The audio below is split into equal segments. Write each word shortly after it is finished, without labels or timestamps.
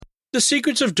The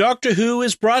Secrets of Doctor Who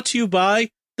is brought to you by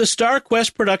the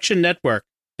StarQuest Production Network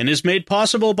and is made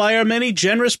possible by our many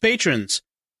generous patrons.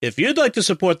 If you'd like to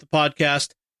support the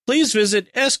podcast, please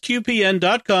visit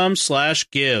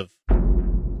sqpn.com/give.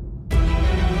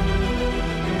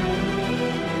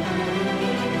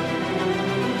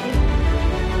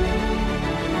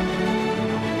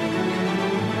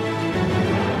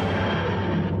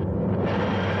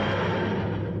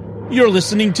 You're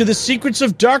listening to The Secrets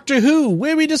of Doctor Who,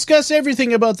 where we discuss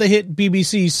everything about the hit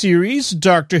BBC series,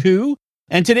 Doctor Who.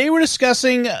 And today we're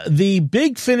discussing the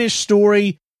Big Finish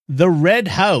story, The Red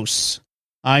House.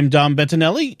 I'm Dom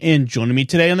Bettinelli, and joining me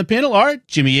today on the panel are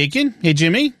Jimmy Aiken. Hey,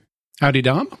 Jimmy. Howdy,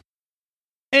 Dom.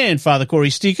 And Father Corey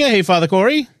Stika. Hey, Father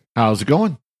Corey. How's it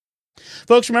going?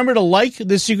 Folks, remember to like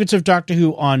The Secrets of Doctor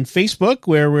Who on Facebook,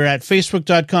 where we're at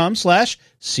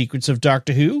facebook.com/Secrets of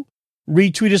Doctor Who.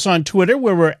 Retweet us on Twitter,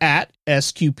 where we're at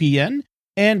SQPN,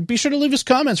 and be sure to leave us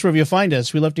comments wherever you find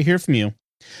us. We love to hear from you.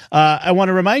 I want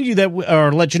to remind you that,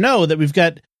 or let you know that we've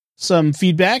got some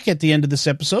feedback at the end of this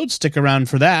episode. Stick around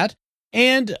for that.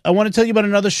 And I want to tell you about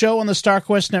another show on the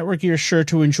StarQuest Network you're sure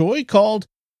to enjoy called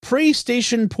Pray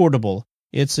Station Portable.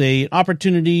 It's an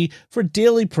opportunity for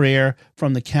daily prayer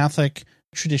from the Catholic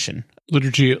tradition.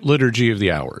 Liturgy of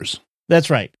the Hours.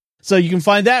 That's right. So you can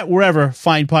find that wherever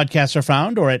fine podcasts are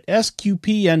found or at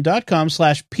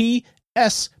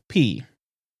sqpn.com/PSP.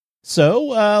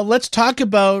 So let's talk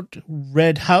about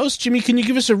Red House. Jimmy, can you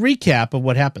give us a recap of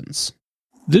what happens?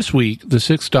 This week, the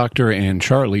Sixth Doctor and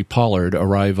Charlie Pollard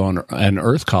arrive on an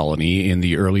Earth colony in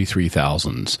the early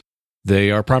 3000s.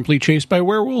 They are promptly chased by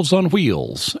werewolves on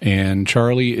wheels, and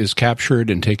Charlie is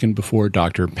captured and taken before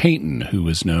Dr. Peyton, who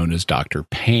is known as Dr.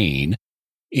 Payne,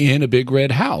 in a big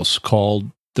red house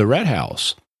called the Red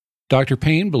House. Dr.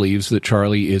 Payne believes that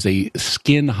Charlie is a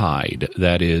skin hide,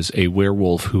 that is, a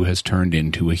werewolf who has turned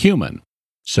into a human.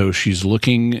 So she's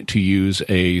looking to use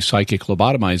a psychic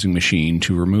lobotomizing machine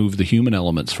to remove the human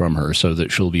elements from her so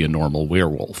that she'll be a normal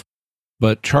werewolf.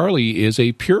 But Charlie is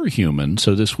a pure human,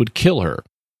 so this would kill her.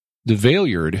 The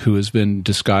Valeyard, who has been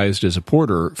disguised as a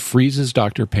porter, freezes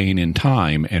Dr. Payne in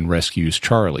time and rescues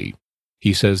Charlie.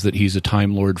 He says that he's a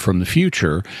Time Lord from the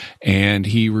future, and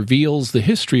he reveals the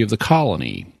history of the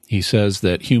colony. He says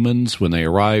that humans, when they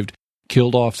arrived,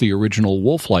 killed off the original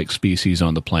wolf-like species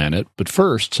on the planet, but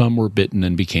first some were bitten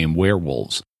and became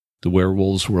werewolves. The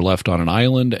werewolves were left on an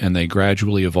island, and they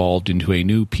gradually evolved into a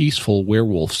new peaceful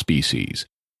werewolf species.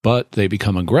 But they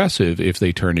become aggressive if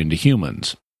they turn into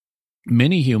humans.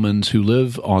 Many humans who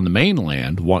live on the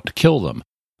mainland want to kill them,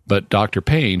 but Dr.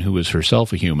 Payne, who is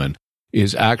herself a human,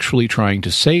 is actually trying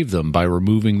to save them by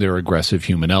removing their aggressive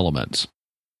human elements.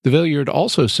 The Valeyard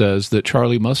also says that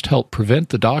Charlie must help prevent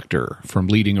the Doctor from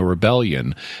leading a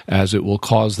rebellion, as it will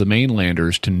cause the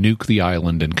mainlanders to nuke the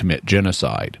island and commit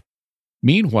genocide.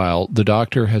 Meanwhile, the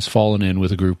Doctor has fallen in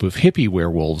with a group of hippie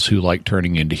werewolves who like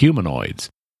turning into humanoids,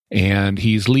 and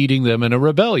he's leading them in a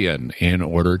rebellion in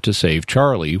order to save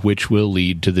Charlie, which will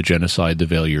lead to the genocide the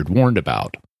Valeyard warned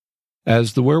about.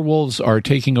 As the werewolves are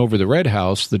taking over the Red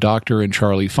House, the Doctor and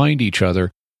Charlie find each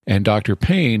other, and Dr.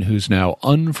 Payne, who's now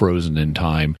unfrozen in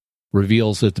time,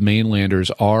 reveals that the mainlanders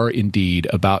are indeed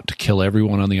about to kill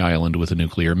everyone on the island with a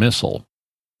nuclear missile.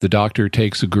 The Doctor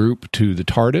takes a group to the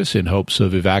TARDIS in hopes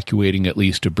of evacuating at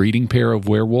least a breeding pair of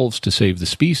werewolves to save the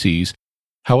species.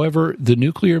 However, the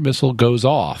nuclear missile goes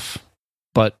off,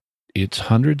 but it's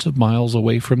hundreds of miles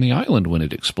away from the island when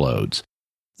it explodes.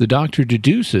 The Doctor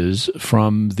deduces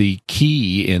from the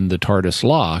key in the TARDIS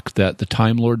lock that the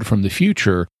Time Lord from the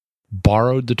future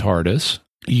borrowed the TARDIS.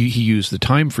 He used the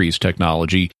time freeze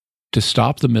technology to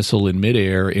stop the missile in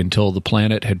midair until the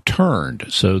planet had turned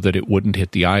so that it wouldn't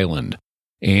hit the island.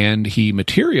 And he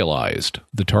materialized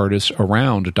the TARDIS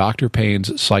around Dr.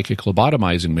 Payne's psychic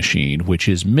lobotomizing machine, which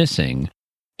is missing,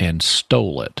 and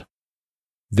stole it.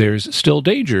 There's still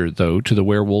danger, though, to the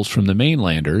werewolves from the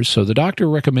mainlanders, so the Doctor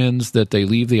recommends that they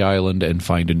leave the island and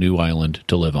find a new island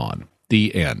to live on.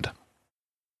 The end.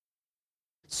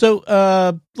 So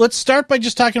let's start by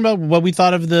just talking about what we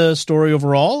thought of the story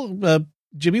overall.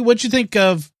 Jimmy, what'd you think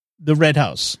of the Red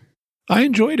House? I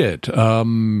enjoyed it.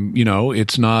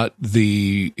 It's not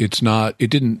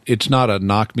a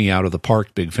knock me out of the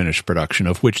park Big Finish production,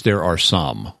 of which there are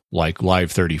some, like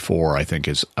Live 34, I think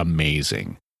is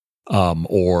amazing.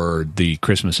 Or the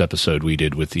Christmas episode we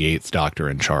did with the Eighth Doctor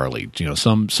and Charlie.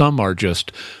 Some are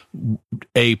just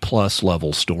A+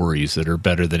 level stories that are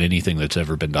better than anything that's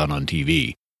ever been done on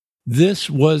TV. This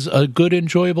was a good,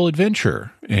 enjoyable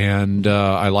adventure, and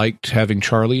I liked having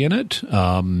Charlie in it.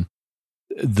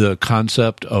 The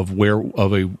concept of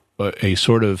a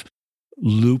sort of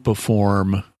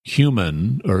loopiform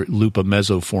human or lupa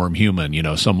mesoform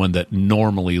human, someone that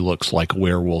normally looks like a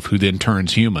werewolf who then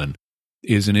turns human,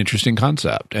 is an interesting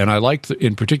concept. And I like,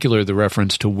 in particular, the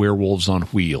reference to werewolves on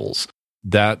wheels.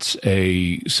 So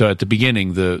at the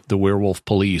beginning, the werewolf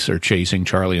police are chasing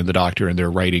Charlie and the doctor, and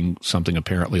they're riding something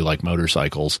apparently like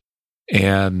motorcycles.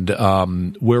 And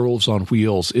Werewolves on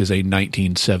Wheels is a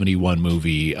 1971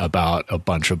 movie about a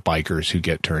bunch of bikers who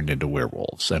get turned into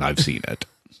werewolves, and I've seen it.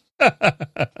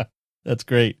 That's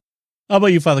great. How about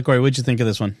you, Father Corey? What'd you think of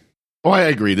this one? Oh, I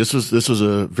agree. This was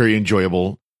a very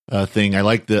enjoyable thing.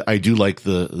 I do like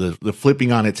the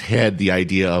flipping on its head, the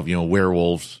idea of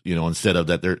werewolves. Instead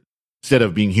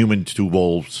of being human to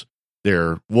wolves,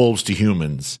 they're wolves to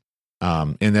humans,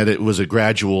 and that it was a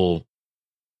gradual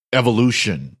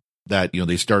evolution. That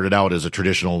they started out as a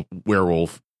traditional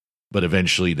werewolf, but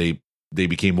eventually they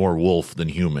became more wolf than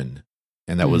human,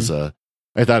 and that was I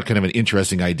thought kind of an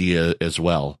interesting idea as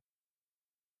well.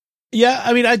 Yeah,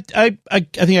 I mean, I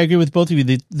think I agree with both of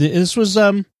you. This was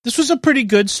a pretty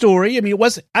good story. I mean,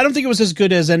 I don't think it was as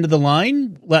good as End of the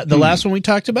Line, the last one we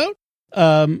talked about.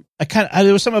 There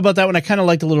was something about that one I kind of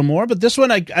liked a little more, but this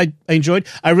one I enjoyed.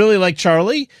 I really like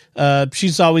Charlie.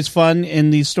 She's always fun in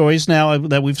these stories now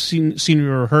that we've seen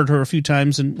her or heard her a few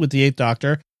times with the Eighth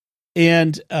Doctor.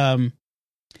 And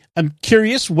I'm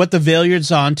curious what the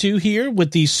Valeyard's onto here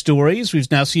with these stories.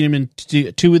 We've now seen him in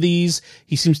two of these.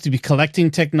 He seems to be collecting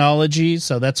technology,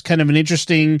 so that's kind of an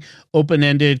interesting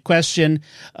open-ended question.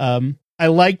 I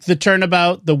like the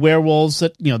turnabout, the werewolves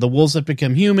the wolves that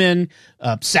become human,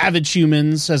 savage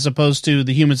humans, as opposed to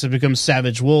the humans that become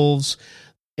savage wolves,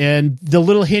 and the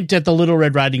little hint at the Little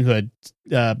Red Riding Hood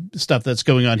stuff that's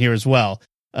going on here as well.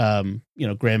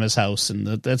 Grandma's house and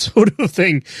that sort of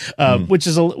thing, which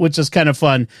is kind of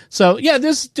fun. So yeah,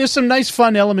 there's some nice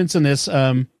fun elements in this.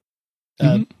 I'm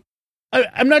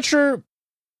not sure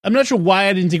why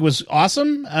I didn't think it was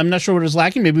awesome. I'm not sure what was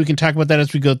lacking. Maybe we can talk about that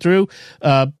as we go through.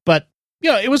 But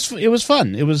it was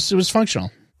fun. It was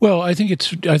functional. Well, I think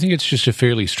it's just a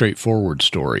fairly straightforward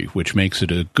story, which makes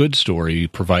it a good story,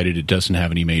 provided it doesn't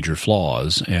have any major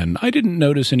flaws. And I didn't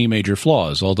notice any major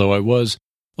flaws, although I was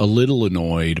a little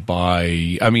annoyed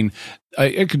by. I mean,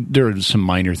 there are some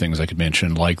minor things I could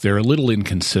mention, like they're a little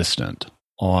inconsistent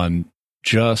on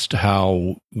just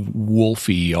how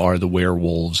wolfy are the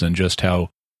werewolves and just how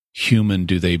human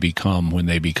do they become when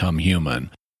they become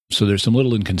human. So there's some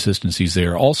little inconsistencies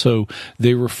there. Also,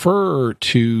 they refer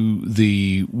to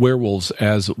the werewolves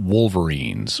as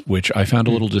wolverines, which I found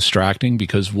a little distracting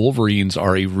because wolverines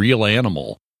are a real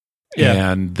animal.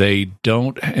 Yeah. And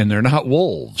they're not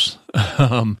wolves.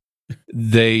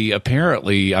 They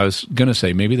apparently, I was going to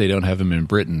say, maybe they don't have them in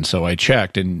Britain. So I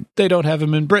checked and they don't have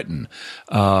them in Britain.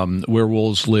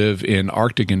 Werewolves live in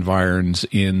Arctic environs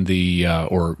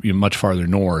or much farther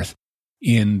north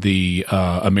in the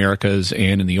Americas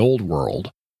and in the Old World.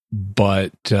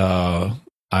 But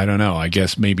I don't know. I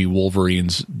guess maybe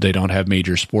wolverines, they don't have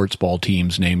major sports ball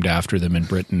teams named after them in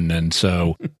Britain. And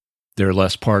so they're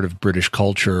less part of British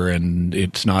culture, and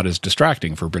it's not as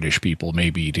distracting for British people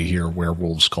maybe to hear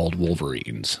werewolves called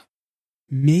wolverines.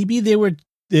 Maybe they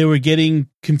were getting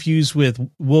confused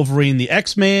with Wolverine the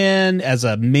X-Man as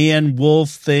a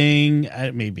man-wolf thing.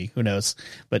 Maybe, who knows?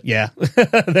 But yeah,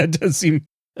 that does seem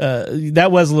that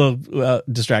was a little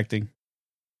distracting.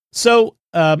 So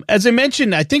as I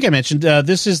mentioned,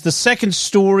 this is the second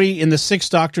story in the Sixth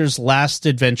Doctor's last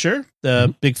adventure,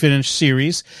 the Big Finish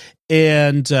series,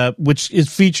 and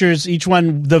features each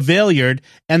one the Valeyard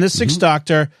and the Sixth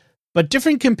Doctor, but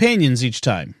different companions each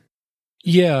time.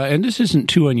 Yeah, and this isn't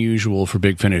too unusual for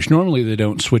Big Finish. Normally they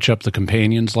don't switch up the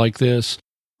companions like this,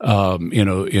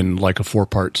 in like a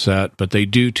 4-part set, but they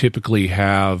do typically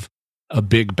have a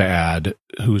big bad,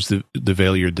 who's the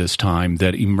Valeyard this time,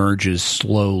 that emerges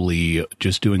slowly,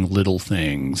 just doing little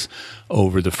things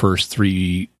over the first or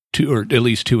at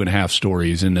least 2.5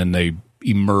 stories, and then they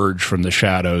emerge from the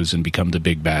shadows and become the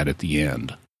big bad at the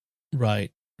end.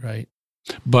 Right.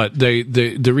 But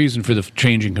the reason for the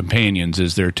changing companions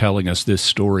is they're telling us this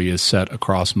story is set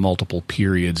across multiple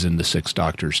periods in the Sixth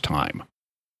Doctor's time.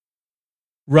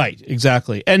 Right,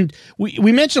 exactly. And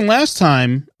we mentioned last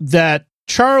time that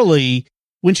Charlie,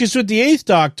 when she's with the Eighth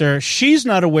Doctor, she's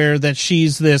not aware that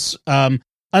she's this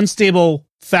unstable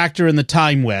factor in the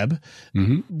time web.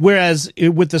 Whereas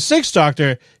with the Sixth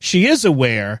Doctor, she is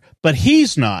aware, but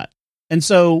he's not. And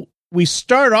so we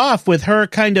start off with her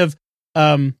kind of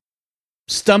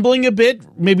stumbling a bit,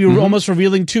 maybe almost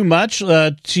revealing too much.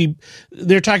 They're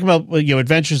talking about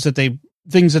adventures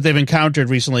things that they've encountered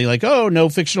recently, like, oh, no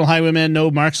fictional highwaymen,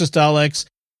 no Marxist Daleks.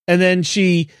 And then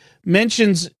she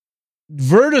mentions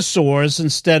vertosaurs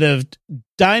instead of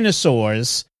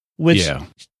dinosaurs. which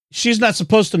she's not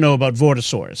supposed to know about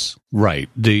vortisaurs. Right.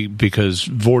 Because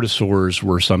vortisaurs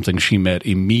were something she met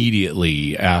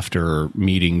immediately after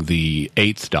meeting the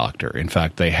 8th Doctor. In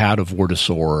fact, they had a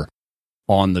vortisaur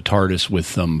on the TARDIS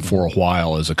with them for a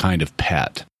while as a kind of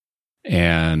pet.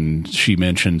 And she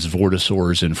mentions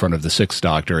vortisaurs in front of the 6th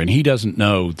Doctor, and he doesn't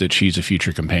know that she's a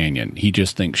future companion. He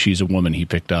just thinks she's a woman he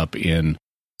picked up in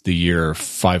the year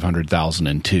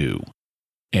 500,002.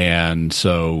 And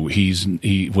so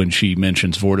when she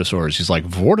mentions vortisaurs, he's like,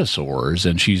 vortisaurs?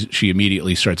 And she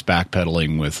immediately starts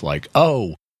backpedaling with like,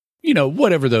 oh,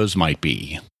 whatever those might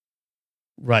be.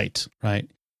 Right.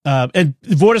 And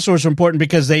vortisaurs are important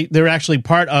because they're actually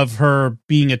part of her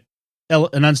being an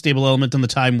unstable element in the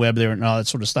time web there and all that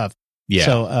sort of stuff. Yeah.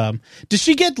 So does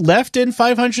she get left in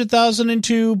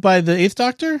 500,002 by the 8th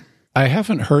Doctor? I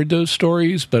haven't heard those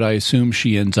stories, but I assume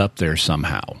she ends up there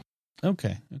somehow.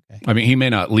 Okay. I mean, he may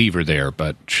not leave her there,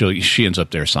 but she ends up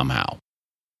there somehow.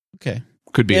 Okay.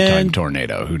 Could be a time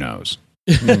tornado. Who knows?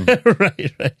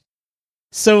 Right.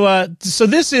 So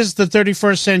this is the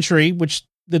 31st century, which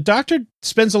the Doctor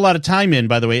spends a lot of time in,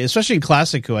 by the way, especially in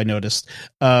Classic Who, I noticed.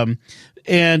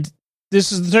 And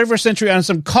this is the 31st century on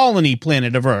some colony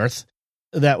planet of Earth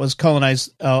that was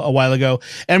colonized a while ago.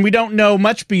 And we don't know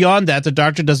much beyond that. The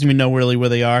Doctor doesn't even know really where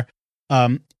they are.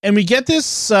 And we get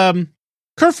this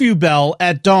curfew bell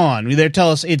at dawn. They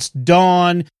tell us it's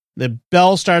dawn. The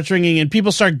bell starts ringing and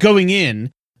people start going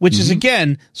in, which is,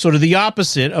 again, sort of the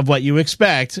opposite of what you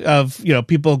expect of,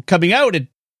 people coming out at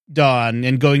dawn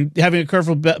and having a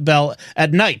curfew bell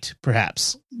at night,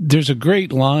 perhaps. There's a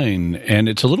great line, and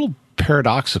it's a little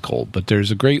paradoxical, but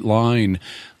there's a great line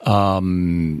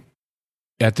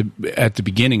at the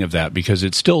beginning of that, because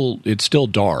it's still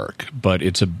dark, but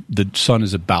the sun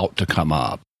is about to come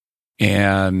up.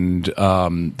 And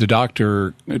the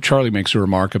Doctor, Charlie makes a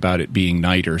remark about it being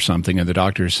night or something, and the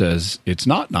Doctor says, it's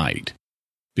not night,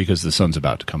 because the sun's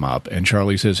about to come up. And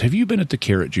Charlie says, have you been at the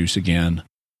carrot juice again?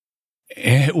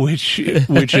 Which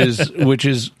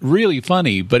is really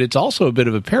funny, but it's also a bit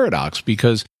of a paradox,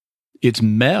 because it's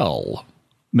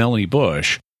Melanie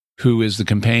Bush, who is the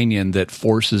companion that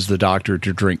forces the Doctor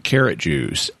to drink carrot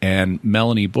juice, and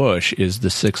Melanie Bush is the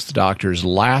 6th Doctor's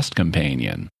last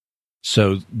companion.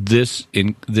 So this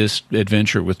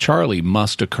adventure with Charlie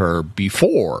must occur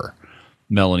before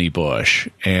Melanie Bush,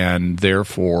 and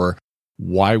therefore,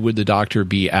 why would the Doctor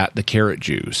be at the carrot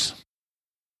juice?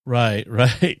 Right.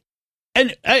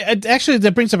 And actually,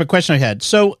 that brings up a question I had.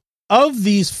 So, of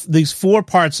these 4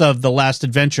 parts of the Last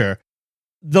Adventure,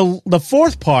 the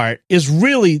 4th part is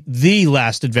really the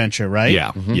Last Adventure, right?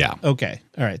 Yeah. Mm-hmm. Yeah. Okay.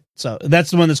 All right. So that's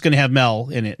the one that's going to have Mel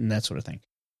in it and that sort of thing.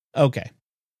 Okay.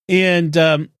 And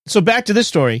so back to this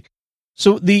story.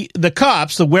 So the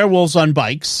cops, the werewolves on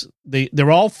bikes,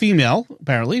 they're all female,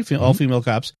 apparently, all female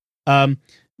cops.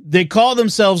 They call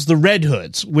themselves the Red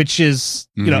Hoods, which is,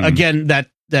 again, that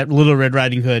Little Red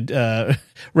Riding Hood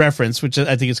reference, which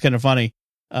I think is kind of funny.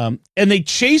 And they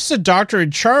chase the Doctor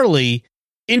and Charlie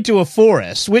into a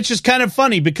forest, which is kind of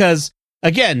funny because,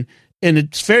 again, in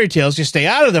its fairy tales, you stay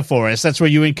out of the forest. That's where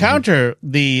you encounter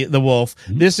the wolf.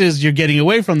 This is you're getting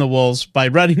away from the wolves by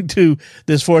running to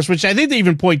this forest, which I think they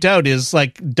even point out is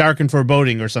like dark and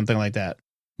foreboding or something like that.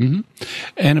 Mm-hmm.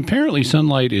 And apparently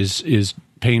sunlight is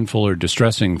painful or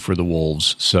distressing for the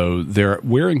wolves, so they're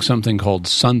wearing something called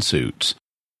sunsuits,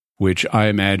 which I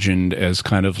imagined as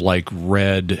kind of like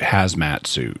red hazmat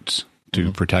suits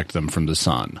to protect them from the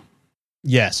sun.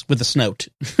 Yes, with a snout.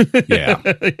 Yeah.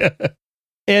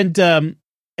 And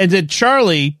then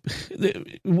Charlie,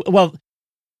 well,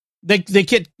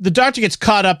 the Doctor gets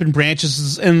caught up in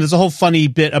branches, and there's a whole funny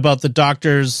bit about the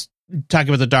Doctor's talking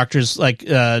about the Doctor's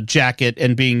jacket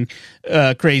and being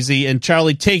crazy, and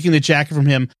Charlie taking the jacket from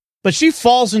him, but she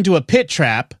falls into a pit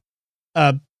trap,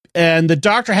 and the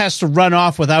Doctor has to run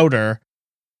off without her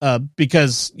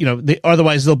because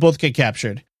otherwise they'll both get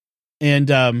captured,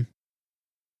 and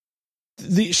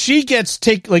she gets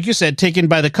like you said, taken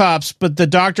by the cops, but the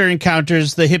Doctor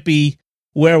encounters the hippie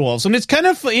werewolves. And it's kind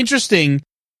of interesting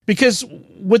because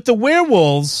with the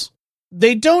werewolves,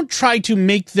 they don't try to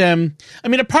make them, I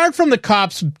mean, apart from the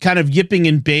cops kind of yipping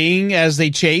and baying as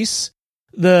they chase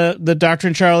the Doctor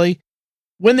and Charlie,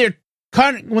 when they're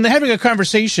having a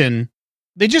conversation,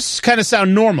 they just kind of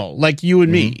sound normal, like you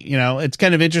and me. It's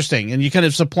kind of interesting. And you're kind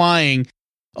of supplying,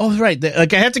 oh, right.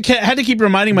 Like I had to keep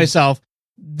reminding myself,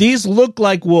 these look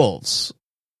like wolves.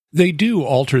 They do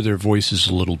alter their voices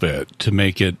a little bit to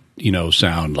make it,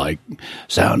 sound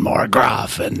more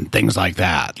gruff and things like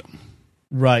that.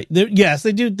 Right. Yes,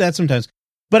 they do that sometimes.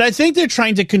 But I think they're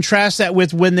trying to contrast that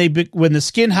with when the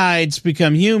skin hides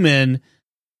become human.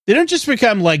 They don't just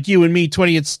become like you and me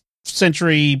 20th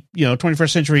century,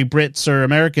 21st century Brits or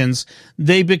Americans,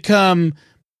 they become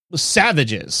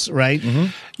savages, right? Mm-hmm.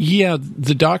 Yeah,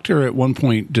 the Doctor at one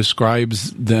point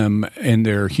describes them in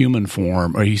their human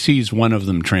form, or he sees one of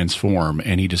them transform,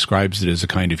 and he describes it as a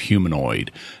kind of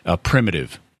humanoid, a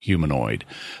primitive humanoid.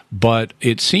 But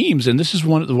it seems, and this is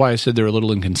why I said they're a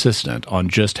little inconsistent on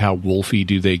just how wolfy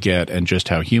do they get and just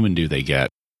how human do they get,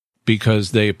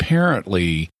 because they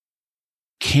apparently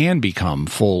can become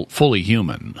fully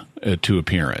human to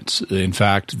appearance. In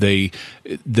fact, they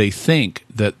think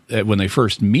that when they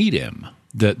first meet him,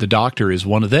 that the Doctor is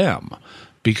one of them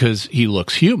because he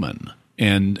looks human,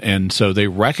 and so they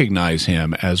recognize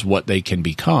him as what they can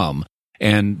become,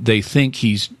 and they think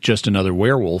he's just another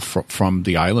werewolf from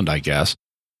the island, I guess.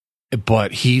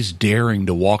 But he's daring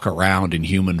to walk around in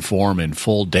human form in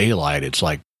full daylight. It's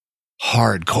like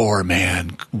hardcore,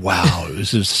 man. Wow,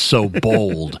 this is so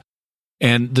bold.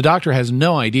 And the Doctor has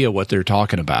no idea what they're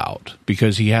talking about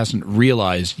because he hasn't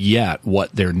realized yet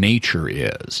what their nature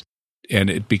is. And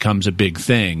it becomes a big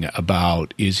thing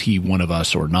about, is he one of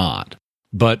us or not?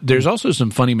 But there's also some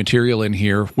funny material in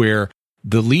here where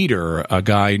the leader, a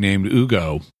guy named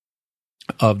Ugo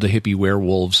of the hippie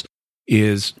werewolves,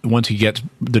 is, once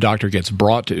the Doctor gets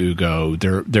brought to Ugo,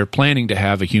 they're planning to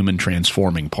have a human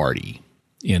transforming party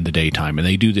in the daytime, and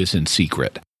they do this in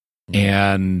secret.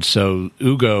 And so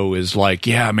Ugo is like,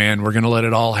 yeah, man, we're going to let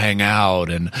it all hang out.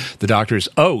 And the Doctor's,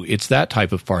 oh, it's that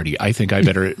type of party. I think I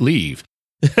better leave.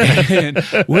 And,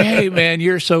 hey, man,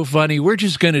 you're so funny. We're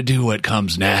just going to do what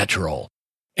comes natural.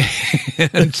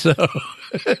 And so,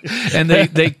 and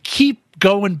they keep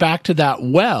going back to that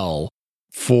well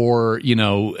for,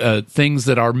 things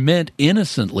that are meant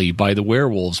innocently by the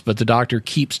werewolves, but the Doctor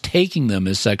keeps taking them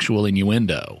as sexual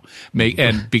innuendo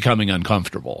and becoming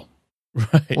uncomfortable.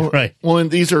 Right. Well,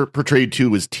 and these are portrayed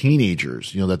too as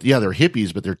teenagers. They're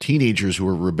hippies, but they're teenagers who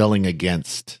are rebelling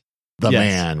against the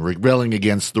man, rebelling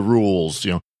against the rules.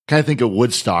 Kind of think of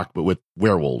Woodstock, but with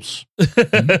werewolves.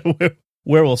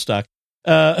 Werewolf stock.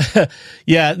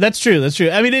 Yeah, that's true.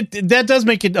 I mean, that does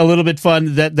make it a little bit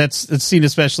fun. That's seen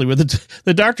especially where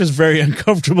the Doctor's very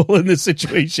uncomfortable in this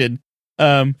situation.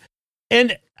 And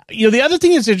the other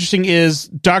thing that's interesting is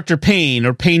Dr. Payne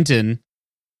or Payton.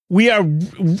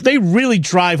 They really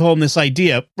drive home this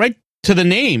idea right to the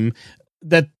name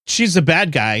that she's the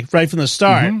bad guy right from the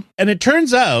start. Mm-hmm. And it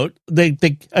turns out they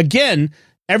again,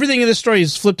 everything in this story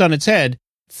is flipped on its head.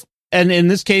 And in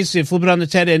this case, they flip it on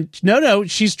its head. And no,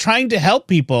 she's trying to help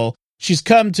people. She's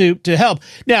come to help.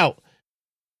 Now,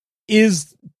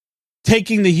 is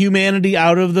taking the humanity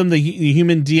out of them, the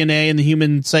human DNA and the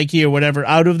human psyche or whatever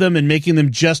out of them and making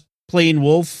them just plain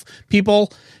wolf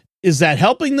people, is that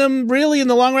helping them really in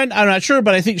the long run? I'm not sure,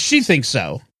 but I think she thinks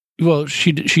so. Well,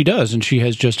 she does, and she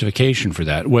has justification for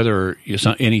that. Whether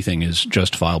anything is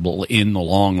justifiable in the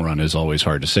long run is always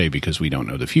hard to say because we don't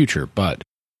know the future. But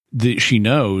she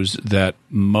knows that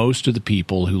most of the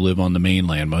people who live on the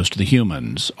mainland, most of the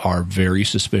humans, are very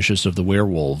suspicious of the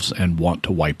werewolves and want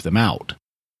to wipe them out.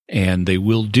 And they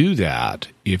will do that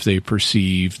if they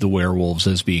perceive the werewolves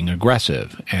as being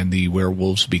aggressive. And the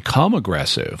werewolves become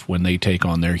aggressive when they take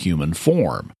on their human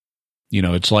form.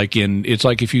 It's like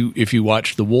if you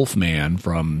watch The Wolfman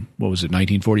from, what was it,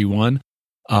 1941?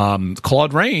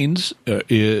 Claude Rains,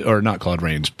 or not Claude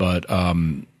Rains, but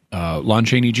Lon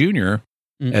Chaney Jr.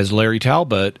 As Larry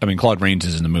Talbot. I mean, Claude Rains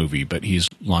is in the movie, but he's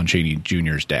Lon Chaney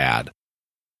Jr.'s dad.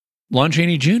 Lon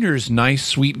Chaney Jr. is nice,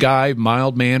 sweet guy,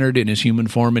 mild-mannered in his human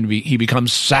form, and he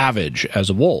becomes savage as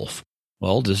a wolf.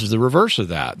 Well, this is the reverse of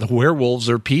that. The werewolves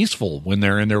are peaceful when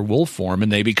they're in their wolf form,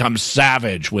 and they become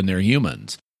savage when they're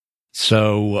humans.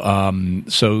 So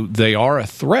they are a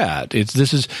threat.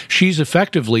 She's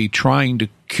effectively trying to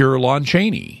cure Lon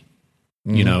Chaney.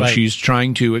 Right. She's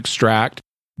trying to extract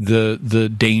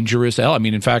the dangerous I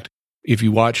mean, in fact, if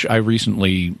you watch, I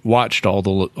recently watched all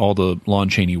the Lon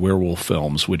Chaney werewolf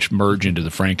films, which merge into the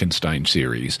Frankenstein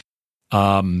series.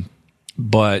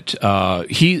 But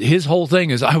his whole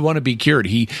thing is, I want to be cured.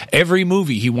 Every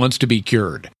movie he wants to be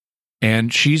cured,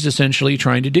 and she's essentially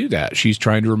trying to do that. She's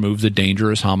trying to remove the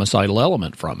dangerous homicidal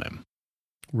element from him.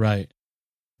 Right.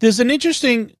 There's an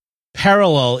interesting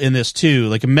parallel in this too,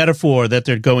 like a metaphor that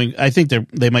I think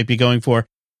they might be going for,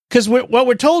 because what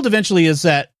we're told eventually is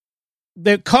that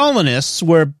the colonists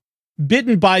were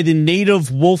bitten by the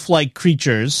native wolf-like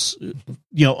creatures,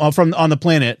 on the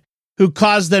planet, who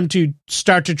caused them to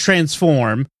start to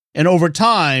transform. And over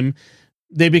time,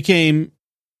 they became,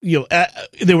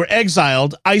 they were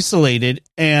exiled, isolated,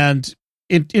 and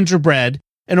interbred.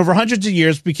 And over hundreds of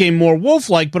years, became more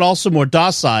wolf-like, but also more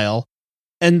docile.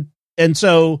 And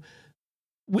so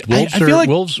Wolves feel like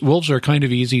wolves are kind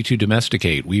of easy to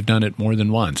domesticate. We've done it more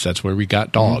than once. That's where we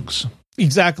got dogs.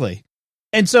 Exactly.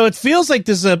 And so it feels like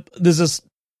there's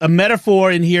a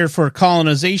metaphor in here for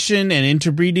colonization and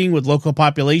interbreeding with local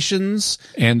populations.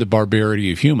 And the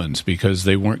barbarity of humans, because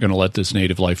they weren't going to let this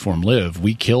native life form live.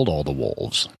 We killed all the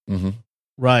wolves. Mm-hmm.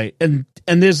 Right. And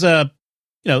there's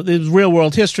there's real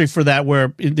world history for that,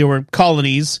 where there were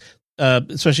colonies,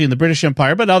 especially in the British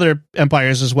Empire, but other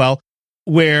empires as well,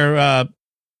 where,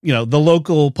 the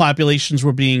local populations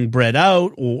were being bred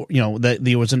out, or, that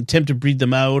there was an attempt to breed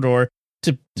them out or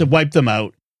to wipe them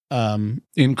out.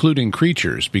 Including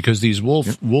creatures, because these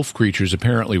wolf creatures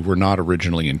apparently were not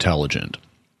originally intelligent.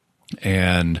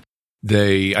 And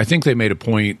I think they made a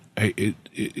point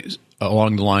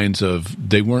along the lines of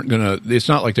they weren't going to, it's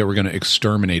not like they were going to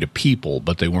exterminate a people,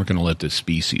 but they weren't going to let this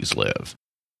species live.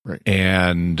 Right.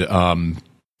 And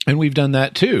we've done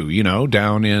that too,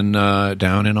 down in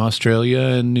Australia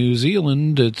and New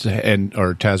Zealand,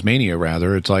 or Tasmania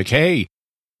rather. It's like, hey,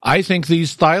 I think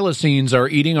these thylacines are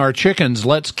eating our chickens.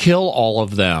 Let's kill all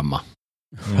of them.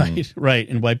 Right,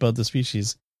 and wipe out the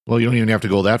species. Well, you don't even have to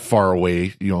go that far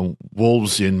away.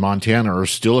 Wolves in Montana are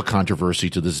still a controversy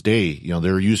to this day.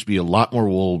 There used to be a lot more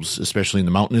wolves, especially in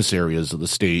the mountainous areas of the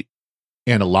state,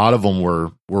 and a lot of them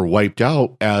were wiped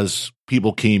out as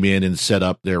people came in and set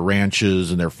up their ranches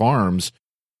and their farms,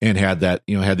 and had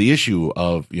the issue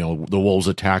of the wolves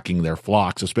attacking their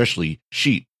flocks, especially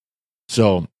sheep.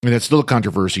 So, and it's still a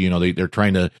controversy.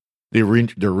 They're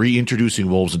reintroducing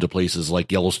wolves into places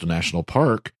like Yellowstone National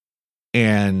Park,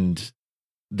 and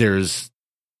there's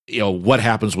what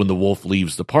happens when the wolf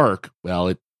leaves the park?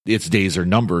 Well, its days are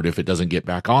numbered if it doesn't get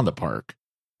back on the park.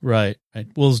 Right.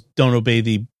 Wolves don't obey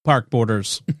the park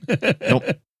borders. Nope.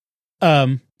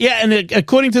 And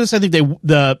according to this, I think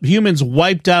the humans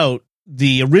wiped out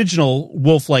the original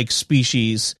wolf-like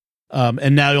species.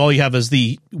 And now all you have is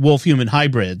the wolf-human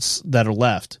hybrids that are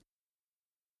left.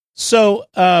 So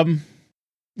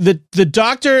the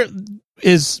doctor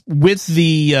is with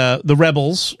the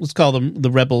rebels. Let's call them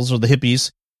the rebels or the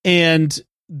hippies. And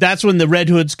that's when the Red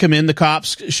Hoods come in. The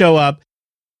cops show up.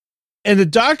 And the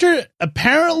doctor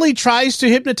apparently tries to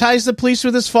hypnotize the police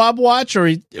with his fob watch,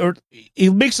 or he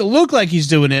makes it look like he's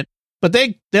doing it. But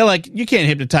they're like, you can't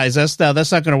hypnotize us. No,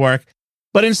 that's not going to work.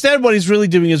 But instead, what he's really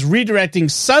doing is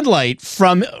redirecting sunlight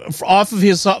off of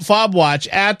his fob watch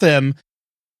at them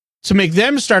to make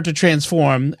them start to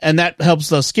transform, and that helps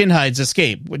the skin hides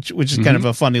escape, which is kind of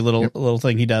a funny little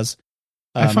thing he does.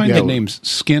 I find the name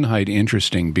skin hide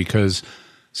interesting because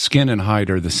skin and hide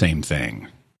are the same thing.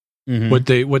 Mm-hmm.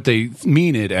 What they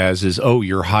mean it as is,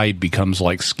 your hide becomes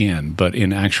like skin, but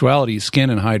in actuality,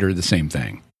 skin and hide are the same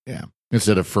thing. Yeah,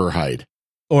 instead of fur hide,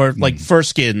 or like fur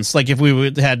skins. Like if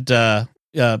we had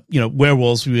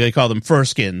werewolves, we would call them fur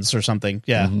skins or something.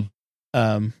 Yeah.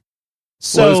 Mm-hmm.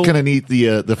 So it's kind of neat.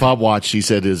 The fob watch, he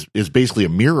said, is basically a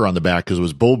mirror on the back, because it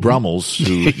was Beau Brummels,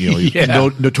 who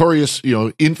notorious,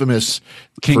 infamous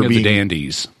king for of being the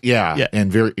dandies. Yeah,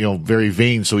 and very very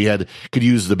vain. So he could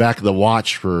use the back of the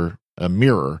watch for a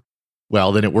mirror.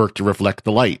 Well, then it worked to reflect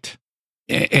the light.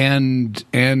 And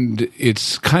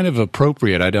it's kind of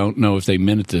appropriate. I don't know if they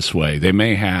meant it this way. They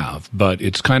may have, but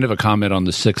it's kind of a comment on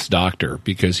the Sixth Doctor,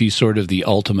 because he's sort of the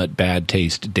ultimate bad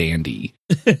taste dandy.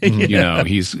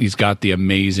 He's got the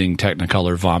amazing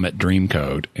Technicolor vomit dream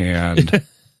coat, and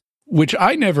which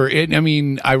I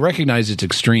recognize it's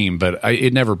extreme, but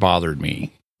it never bothered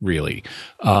me really.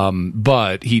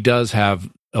 But he does have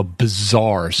a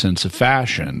bizarre sense of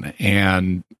fashion,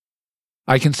 and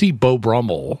I can see Beau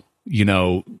Brummel,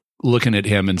 looking at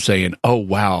him and saying, "Oh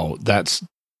wow,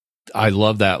 I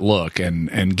love that look," and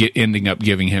ending up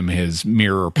giving him his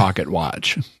mirror pocket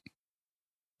watch.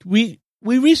 We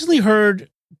recently heard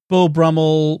Beau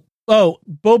Brummel. Oh,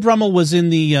 Beau Brummel was in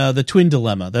the Twin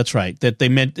Dilemma. That's right. That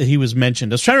he was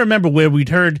mentioned. I was trying to remember where we'd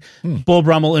heard Beau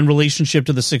Brummel in relationship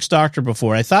to the Sixth Doctor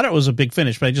before. I thought it was a Big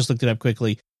Finish, but I just looked it up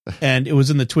quickly, and it was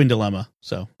in the Twin Dilemma.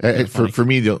 So for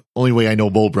me, the only way I know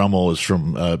Beau Brummel is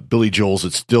from Billy Joel's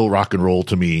 "It's Still Rock and Roll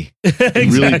to Me." Exactly.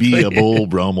 Really be a Beau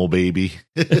Brummel, baby.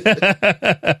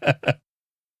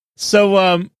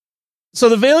 So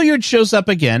the Valeyard shows up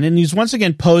again, and he's once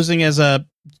again posing as a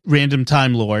random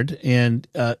Time Lord, and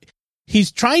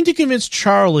he's trying to convince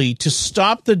Charlie to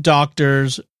stop the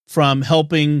doctors from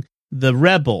helping the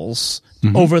rebels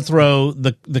overthrow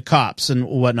the cops and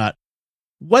whatnot.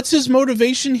 What's his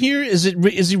motivation here? Is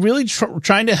he really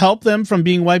trying to help them from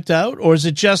being wiped out, or is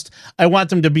it just, I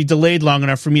want them to be delayed long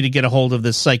enough for me to get a hold of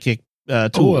this psychic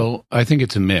tool? Well, I think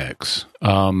it's a mix.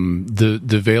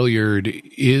 The Valeyard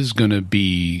is going to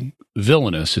be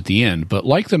villainous at the end, but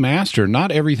like the Master,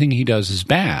 not everything he does is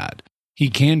bad. he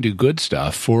can do good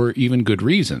stuff for even good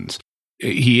reasons.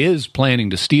 He is planning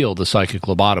to steal the psychic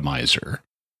lobotomizer,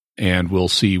 and we'll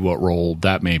see what role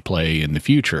that may play in the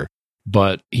future.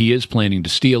 But he is planning to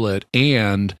steal it,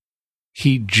 and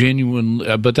he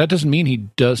genuinely, but that doesn't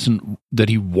mean that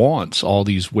he wants all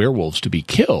these werewolves to be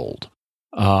killed.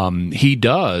 He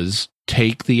does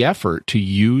take the effort to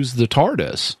use the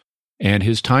TARDIS and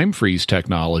his time freeze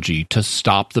technology to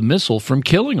stop the missile from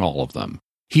killing all of them.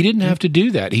 He didn't have to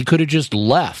do that. He could have just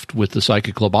left with the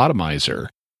psychic lobotomizer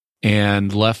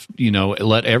and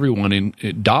let everyone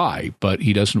die, but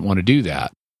he doesn't want to do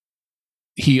that.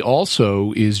 He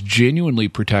also is genuinely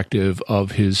protective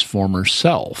of his former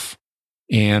self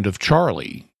and of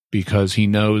Charlie, because he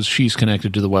knows she's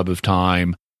connected to the web of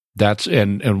time.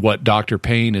 And what Dr.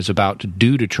 Payne is about to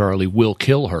do to Charlie will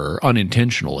kill her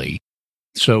unintentionally.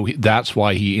 So that's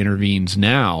why he intervenes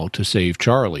now to save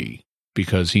Charlie,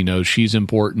 because he knows she's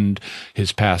important.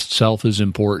 His past self is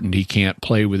important. He can't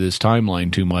play with his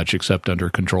timeline too much except under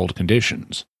controlled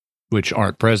conditions, which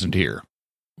aren't present here.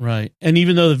 Right. And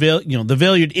even though the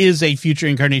Valeyard is a future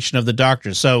incarnation of the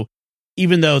Doctor, so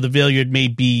even though the Valeyard may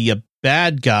be a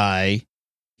bad guy,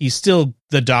 he's still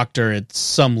the Doctor at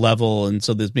some level, and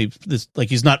so there's maybe this, like,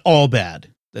 he's not all bad,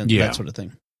 that sort of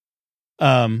thing.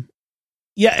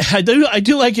 Yeah, I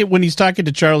do like it when he's talking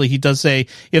to Charlie. He does say,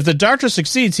 if the Doctor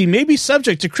succeeds, he may be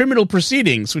subject to criminal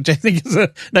proceedings, which I think is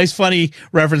a nice, funny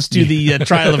reference to the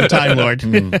trial of a Time Lord.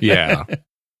 Yeah.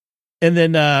 And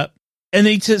then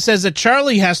he says that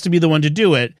Charlie has to be the one to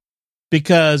do it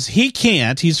because he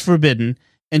can't, he's forbidden,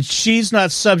 and she's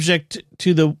not subject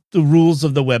to the rules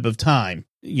of the web of time.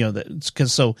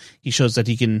 So he shows that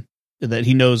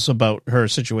he knows about her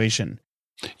situation.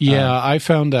 Yeah, I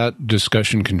found that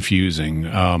discussion confusing.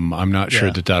 I'm not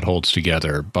sure that holds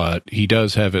together, but he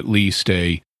does have at least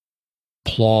a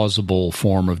plausible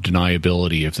form of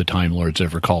deniability if the Time Lords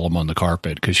ever call him on the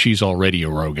carpet, because she's already a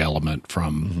rogue element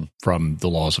from the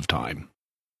laws of time.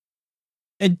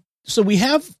 And so we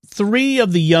have 3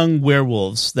 of the young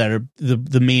werewolves that are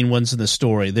the main ones in the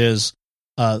story. There's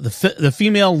the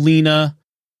female Lena,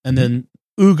 and then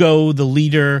Ugo, the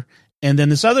leader, and then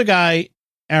this other guy,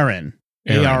 Arin.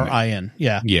 Arin.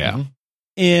 Yeah. Yeah.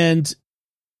 And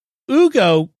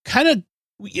Ugo kind of,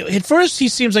 at first he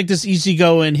seems like this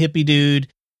easygoing hippie dude,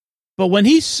 but when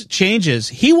he changes,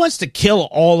 he wants to kill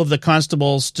all of the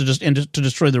constables to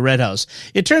destroy the Red House.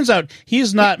 It turns out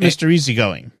he's not Mr.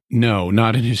 Easygoing. No,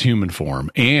 not in his human form.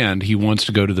 And he wants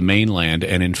to go to the mainland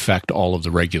and infect all of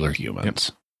the regular humans.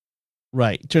 Yep.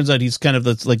 Right. Turns out he's kind of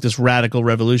this radical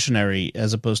revolutionary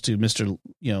as opposed to Mr.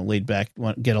 Laid back,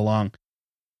 get along.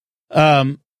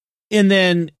 And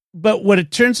then, but what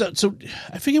it turns out, so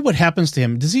I forget what happens to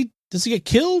him. Does he get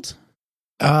killed?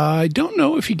 I don't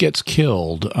know if he gets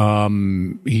killed.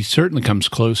 He certainly comes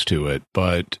close to it,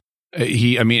 but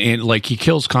he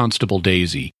kills Constable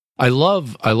Daisy. I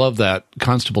love that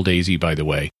Constable Daisy, by the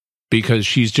way, because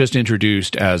she's just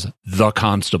introduced as the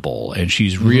Constable, and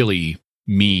she's really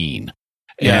mean.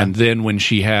 Yeah. And then when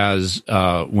she has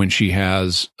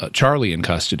Charlie in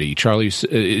custody,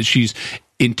 she's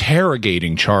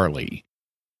interrogating Charlie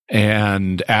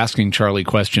and asking Charlie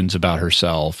questions about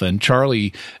herself, and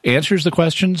Charlie answers the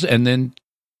questions and then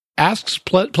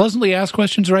pleasantly asks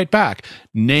questions right back.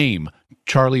 Name,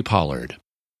 Charlie Pollard.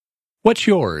 What's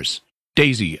yours?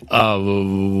 Daisy.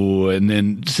 And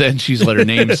then she's let her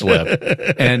name slip.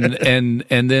 And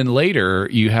then later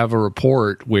you have a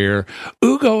report where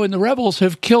Ugo and the rebels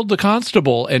have killed the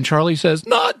constable, and Charlie says,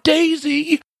 "Not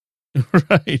Daisy."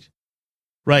 Right.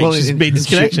 Right. Well, she's made this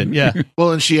connection. Yeah.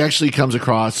 Well, and she actually comes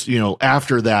across,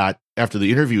 after the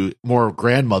interview, more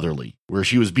grandmotherly, where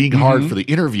she was being hard for the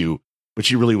interview, but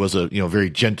she really was a, very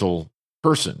gentle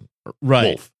person. Right.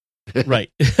 Wolf.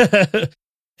 Right.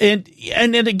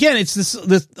 And again, it's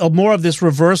this more of this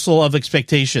reversal of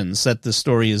expectations that the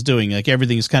story is doing. Like,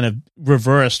 everything's kind of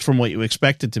reversed from what you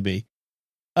expect it to be.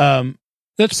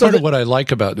 That's part of what I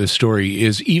like about this story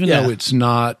is, even though it's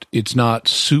not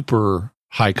super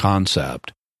high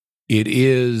concept,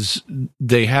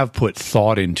 they have put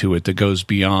thought into it that goes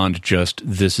beyond just,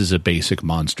 this is a basic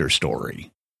monster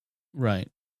story. Right.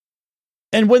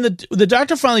 And when the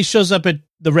doctor finally shows up at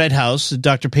the Red House,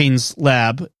 Dr. Payne's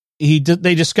lab,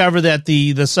 they discover that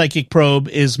the psychic probe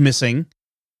is missing,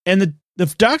 and the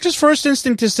doctor's first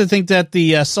instinct is to think that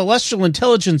the Celestial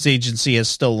Intelligence Agency has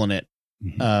stolen it,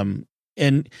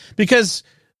 and because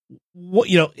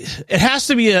it has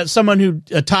to be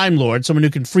a Time Lord, someone who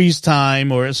can freeze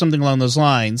time or something along those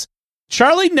lines.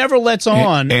 Charlie never lets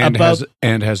on and has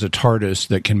a TARDIS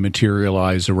that can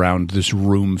materialize around this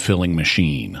room-filling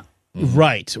machine.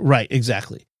 Right,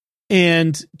 exactly.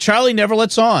 And Charlie never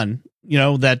lets on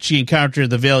that she encountered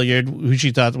the Valeyard, who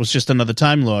she thought was just another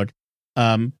Time Lord.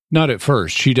 Not at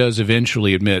first. She does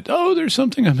eventually admit, there's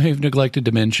something I may have neglected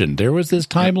to mention. There was this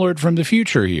Time Lord from the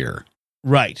future here.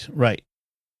 Right.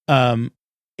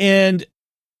 And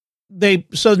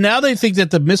so now they think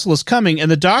that the missile is coming,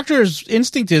 and the Doctor's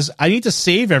instinct is, I need to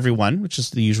save everyone, which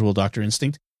is the usual Doctor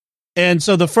instinct. And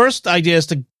so the first idea is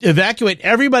to evacuate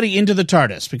everybody into the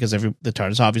TARDIS, because the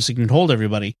TARDIS obviously can hold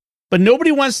everybody. But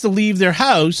nobody wants to leave their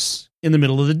house in the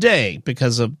middle of the day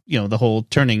because of, the whole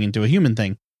turning into a human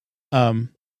thing. And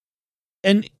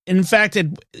in fact,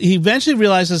 he eventually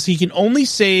realizes he can only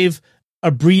save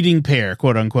a breeding pair,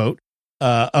 quote unquote,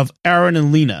 of Aaron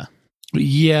and Lena.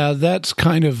 Yeah, that's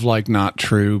kind of like not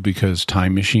true, because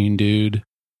time machine, dude.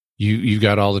 You've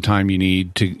got all the time you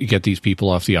need to get these people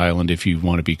off the island if you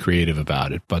want to be creative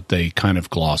about it, but they kind of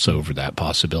gloss over that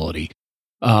possibility.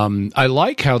 I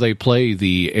like how they play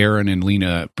the Aaron and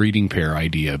Lena breeding pair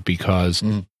idea, because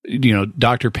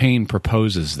Dr. Payne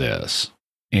proposes this,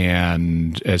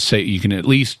 and you can at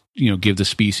least give the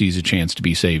species a chance to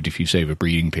be saved if you save a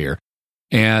breeding pair.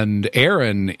 And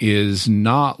Aaron is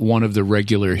not one of the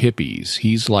regular hippies.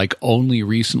 He's only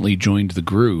recently joined the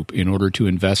group in order to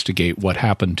investigate what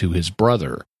happened to his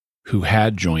brother, who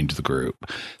had joined the group.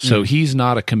 So he's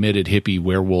not a committed hippie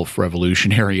werewolf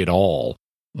revolutionary at all.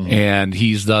 And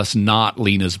he's thus not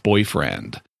Lena's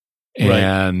boyfriend. Right.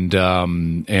 And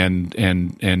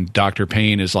Dr.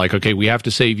 Payne is like, okay, we have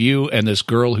to save you and this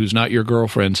girl who's not your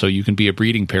girlfriend so you can be a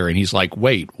breeding pair. And he's like,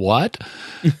 wait, what?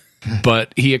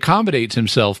 But he accommodates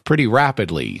himself pretty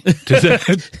rapidly to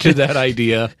that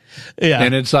idea. Yeah.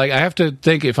 And it's like, I have to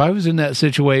think, if I was in that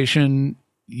situation,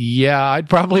 I'd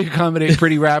probably accommodate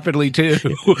pretty rapidly too.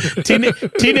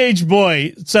 Teenage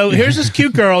boy. So here's this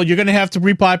cute girl. You're going to have to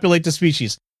repopulate the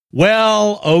species.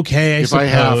 Well, okay, I suppose. I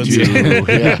have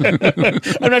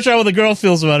to, I'm not sure how the girl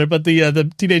feels about it, but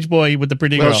the teenage boy with the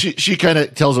pretty girl. Well, she kind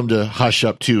of tells him to hush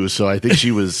up too, so I think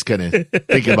she was kind of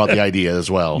thinking about the idea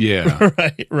as well. Yeah,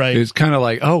 right. It's kind of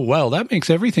like, oh well, that makes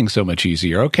everything so much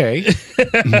easier. Okay.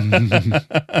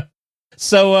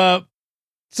 So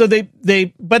they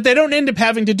don't end up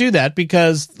having to do that,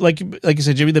 because, like you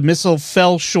said, Jimmy, the missile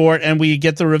fell short, and we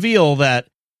get the reveal that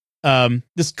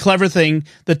this clever thing,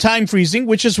 the time freezing,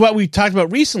 which is what we talked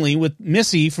about recently with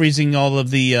Missy freezing all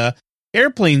of the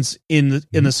airplanes in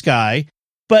the sky.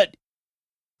 But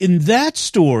in that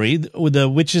story, with the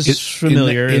witch is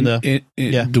familiar,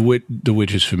 the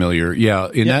witch is familiar. Yeah,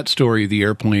 in that story, the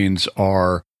airplanes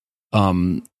are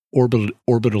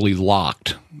orbitally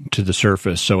locked to the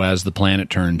surface, so as the planet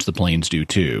turns, the planes do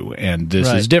too, and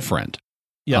this is different.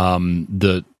 Yeah.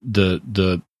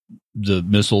 The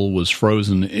missile was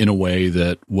frozen in a way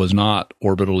that was not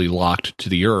orbitally locked to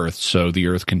the Earth, so the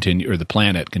the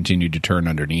planet continued to turn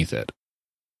underneath it.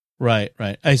 Right.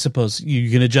 I suppose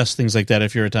you can adjust things like that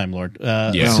if you're a Time Lord.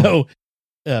 So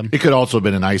it could also have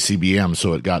been an ICBM,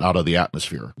 so it got out of the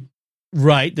atmosphere.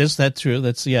 Right. That's true.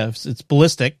 It's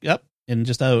ballistic. Yep, and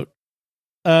just out.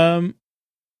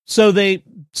 So they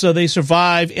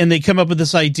survive, and they come up with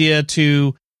this idea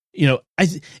to. In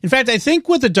fact, I think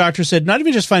what the Doctor said, not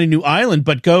even just find a new island,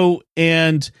 but go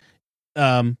and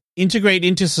integrate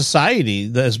into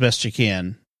society as best you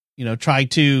can. Try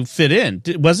to fit in,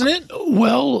 wasn't it?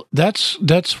 Well, that's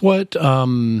what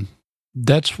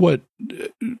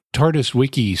TARDIS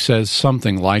Wiki says,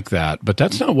 something like that. But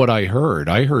that's not what I heard.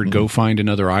 I heard go find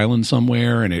another island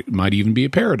somewhere, and it might even be a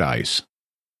paradise.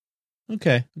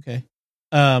 Okay.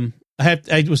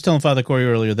 I was telling Father Corey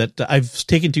earlier that I've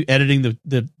taken to editing the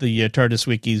TARDIS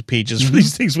Wiki pages for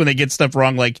these things when they get stuff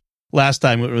wrong. Like last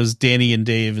time, it was Danny and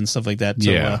Dave and stuff like that.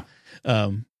 So,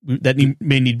 that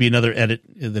may need to be another edit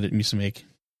that it needs to make.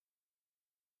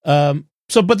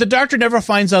 But the Doctor never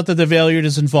finds out that the Valeyard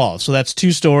is involved. So that's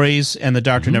two stories, and the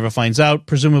Doctor never finds out.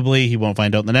 Presumably, he won't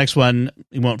find out in the next one.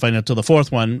 He won't find out till the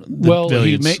fourth one.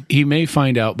 He may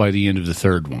find out by the end of the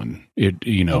third one.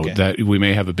 That we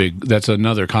may have that's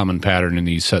another common pattern in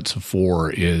these sets of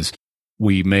four, is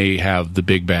we may have the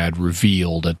big bad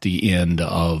revealed at the end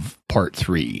of part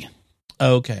 3.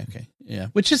 Okay. Yeah.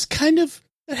 Which is that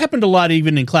happened a lot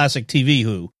even in classic TV,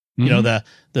 Who. The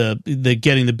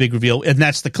getting the big reveal, and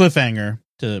that's the cliffhanger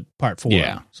to part 4.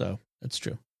 Yeah. So that's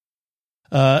true.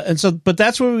 But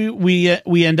that's where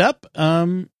we end up.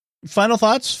 Final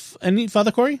thoughts? Any,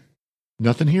 Father Corey?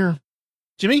 Nothing here.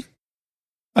 Jimmy?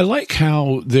 I like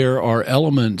how there are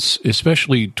elements,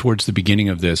 especially towards the beginning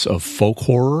of this, of folk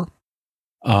horror,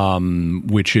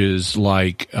 which is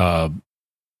like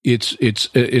it's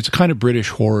a kind of British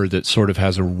horror that sort of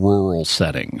has a rural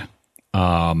setting.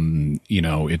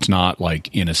 It's not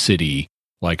like in a city.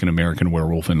 like an American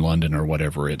Werewolf in London or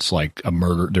whatever. It's like a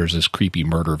murder. There's this creepy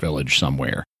murder village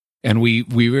somewhere. And we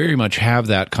very much have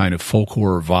that kind of folk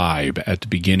horror vibe at the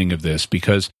beginning of this,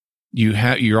 because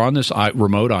you're on this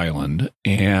remote island,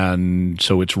 and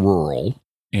so it's rural,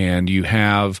 and you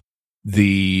have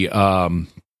the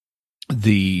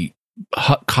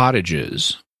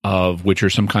cottages, of which are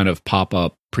some kind of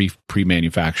pop-up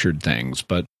pre-manufactured things,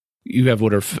 but you have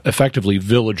what are effectively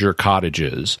villager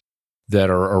cottages that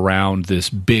are around this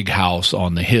big house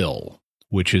on the hill,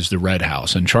 which is the Red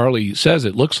House. And Charlie says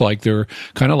it looks like they're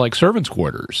kind of like servants'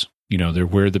 quarters. You know, they're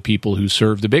where the people who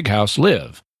serve the big house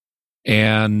live.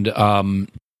 And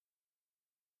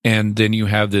then you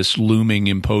have this looming,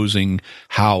 imposing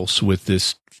house with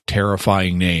this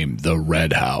terrifying name, the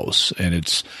Red House. And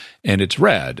it's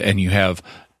red. And you have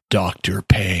Dr.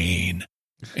 Payne.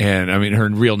 And I mean, her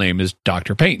real name is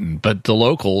Dr. Payton, but the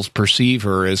locals perceive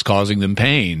her as causing them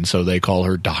pain, so they call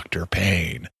her Dr.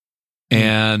 Payne.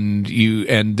 And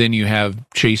then you have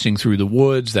chasing through the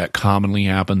woods. That commonly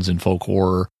happens in folk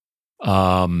horror.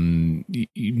 Monsters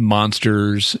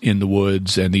in the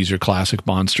woods, and these are classic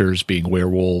monsters, being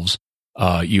werewolves.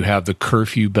 You have the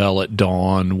curfew bell at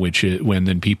dawn, which is when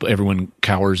then everyone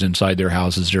cowers inside their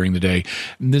houses during the day.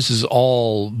 And this is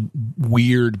all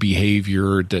weird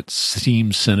behavior that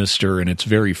seems sinister, and it's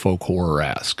very folk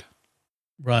horror-esque.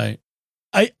 Right.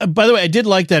 By the way, I did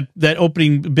like that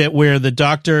opening bit where the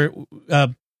doctor,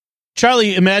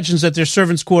 Charlie imagines that they're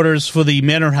servants' quarters for the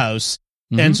manor house.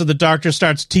 Mm-hmm. And so the doctor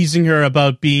starts teasing her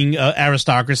about being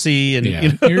aristocracy, and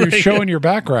you're showing your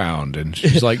background, and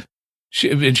she's like,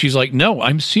 she's like, no,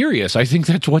 I'm serious. I think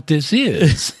that's what this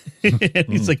is. And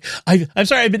he's like, I'm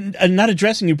sorry, I'm not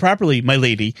addressing you properly, my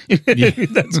lady.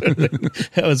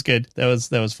 That was good. That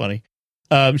was funny.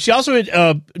 She also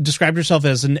described herself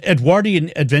as an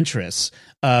Edwardian adventuress,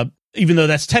 even though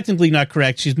that's technically not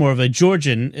correct. She's more of a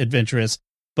Georgian adventuress,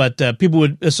 but people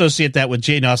would associate that with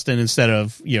Jane Austen instead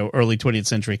of early 20th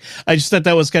century. I just thought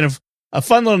that was kind of a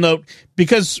fun little note,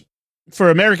 because for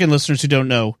American listeners who don't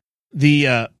know,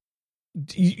 the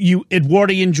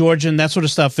Edwardian, Georgian, that sort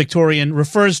of stuff, Victorian,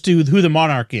 refers to who the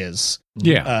monarch is.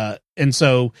 Yeah, and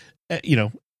so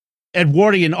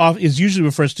Edwardian is usually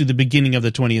refers to the beginning of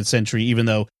the 20th century, even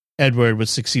though Edward was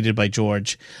succeeded by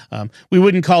George. We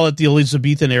wouldn't call it the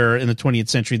Elizabethan era in the 20th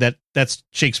century. That's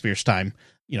Shakespeare's time.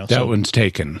 That one's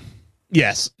taken.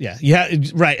 Yes, yeah,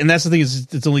 right. And that's the thing, is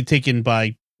it's only taken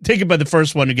by the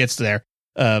first one who gets there.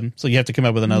 So you have to come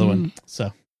up with another one.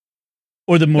 So,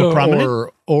 or the more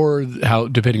prominent, or how,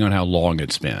 depending on how long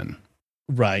it's been.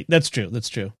 Right. That's true.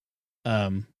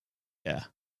 Yeah.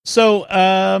 So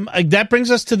that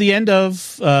brings us to the end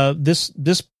of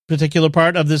this particular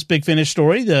part of this Big Finish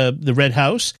story, the Red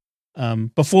House.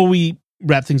 Before we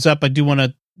wrap things up, I do want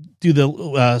to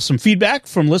do some feedback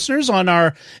from listeners on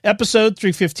our episode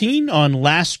 315 on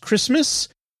Last Christmas.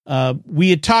 We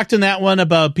had talked in that one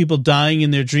about people dying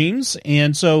in their dreams,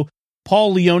 and so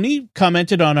Paul Leone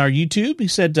commented on our YouTube. He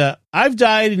said, "I've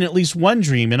died in at least one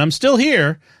dream, and I'm still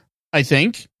here, I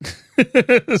think."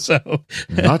 So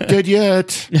not dead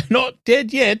yet. Not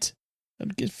dead yet. I'm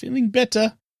feeling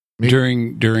better.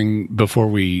 During before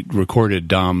we recorded,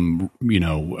 Dom,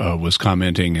 was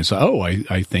commenting as,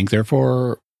 I think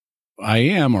therefore I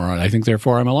am, or I think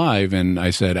therefore I'm alive. And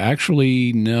I said,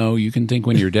 actually, no, you can think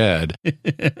when you're dead.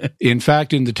 In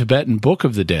fact, in the Tibetan Book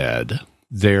of the Dead,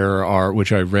 there are,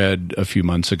 which I read a few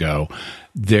months ago,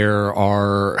 there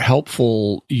are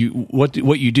helpful, what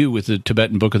you do with the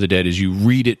Tibetan Book of the Dead is you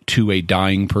read it to a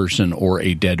dying person or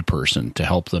a dead person to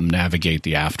help them navigate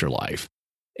the afterlife.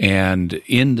 And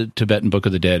in the Tibetan Book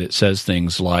of the Dead, it says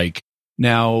things like,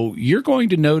 now you're going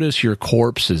to notice your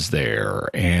corpse is there,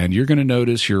 and you're going to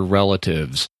notice your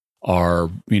relatives are,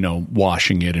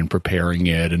 washing it and preparing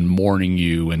it and mourning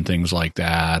you and things like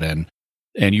that. And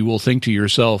you will think to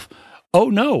yourself, oh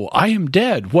no, I am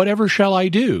dead. Whatever shall I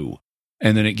do?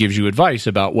 And then it gives you advice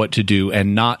about what to do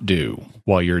and not do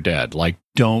while you're dead. Like,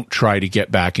 don't try to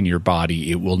get back in your body.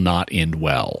 It will not end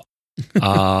well.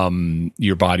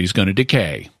 Your body's going to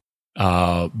decay.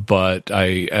 But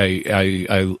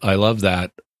I love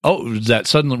that. Oh, that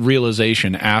sudden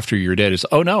realization after you're dead is,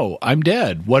 oh no, I'm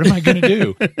dead. What am I going to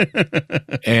do?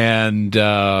 And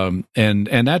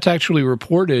that's actually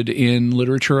reported in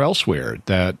literature elsewhere,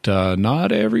 that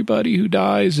not everybody who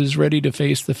dies is ready to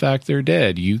face the fact they're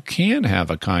dead. You can have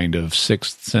a kind of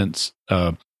sixth sense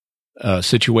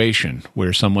situation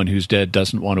where someone who's dead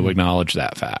doesn't want to acknowledge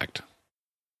that fact.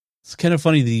 It's kind of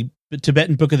funny. The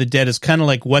Tibetan Book of the Dead is kind of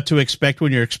like what to expect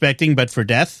when you're expecting, but for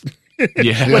death.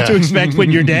 Yeah. What to expect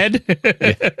when you're dead.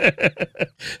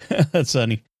 That's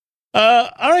funny. All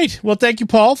right. Well, thank you,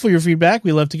 Paul, for your feedback.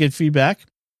 We love to get feedback.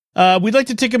 We'd like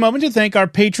to take a moment to thank our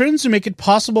patrons who make it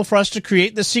possible for us to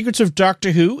create the Secrets of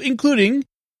Doctor Who, including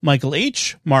Michael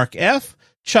H., Mark F.,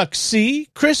 Chuck C.,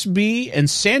 Chris B., and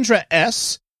Sandra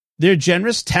S. Their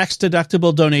generous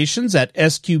tax-deductible donations at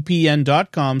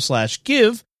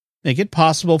sqpn.com/give make it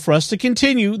possible for us to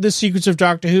continue the Secrets of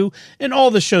Doctor Who and all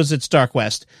the shows at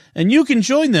StarQuest, and you can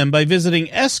join them by visiting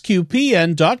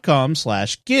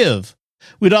sqpn.com/give.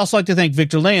 We'd also like to thank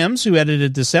Victor Lambs, who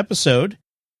edited this episode.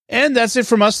 And that's it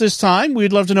from us this time.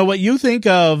 We'd love to know what you think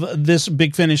of this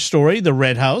Big Finish story, The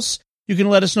Red House. You can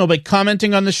let us know by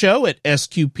commenting on the show at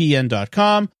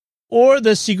sqpn.com or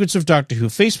the Secrets of Doctor Who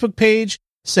Facebook page.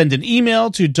 Send an email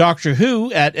to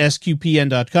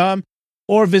drwho@sqpn.com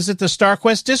or visit the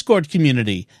StarQuest Discord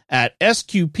community at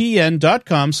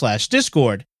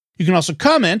sqpn.com/discord. You can also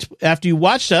comment after you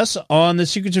watched us on the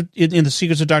Secrets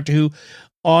of Doctor Who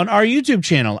on our YouTube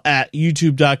channel at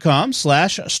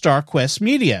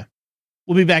youtube.com/StarQuestMedia.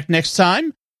 We'll be back next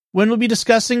time when we'll be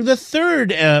discussing the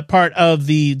third part of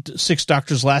the Sixth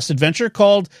Doctor's last adventure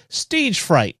called Stage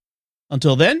Fright.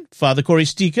 Until then, Father Corey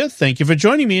Stika, thank you for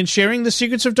joining me and sharing the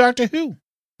Secrets of Doctor Who.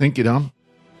 Thank you, Dom.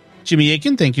 Jimmy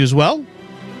Aiken, thank you as well.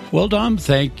 Well, Dom,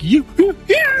 thank you.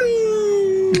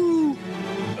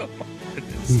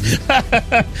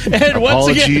 And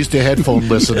apologies to headphone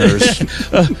listeners.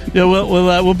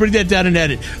 We'll bring that down and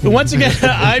edit. But once again,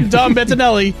 I'm Dom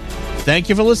Bettinelli. Thank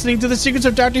you for listening to the Secrets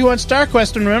of Doctor Who on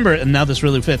StarQuest. And remember, and now this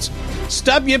really fits,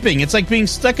 stop yipping. It's like being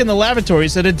stuck in the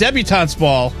lavatories at a debutante's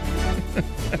ball.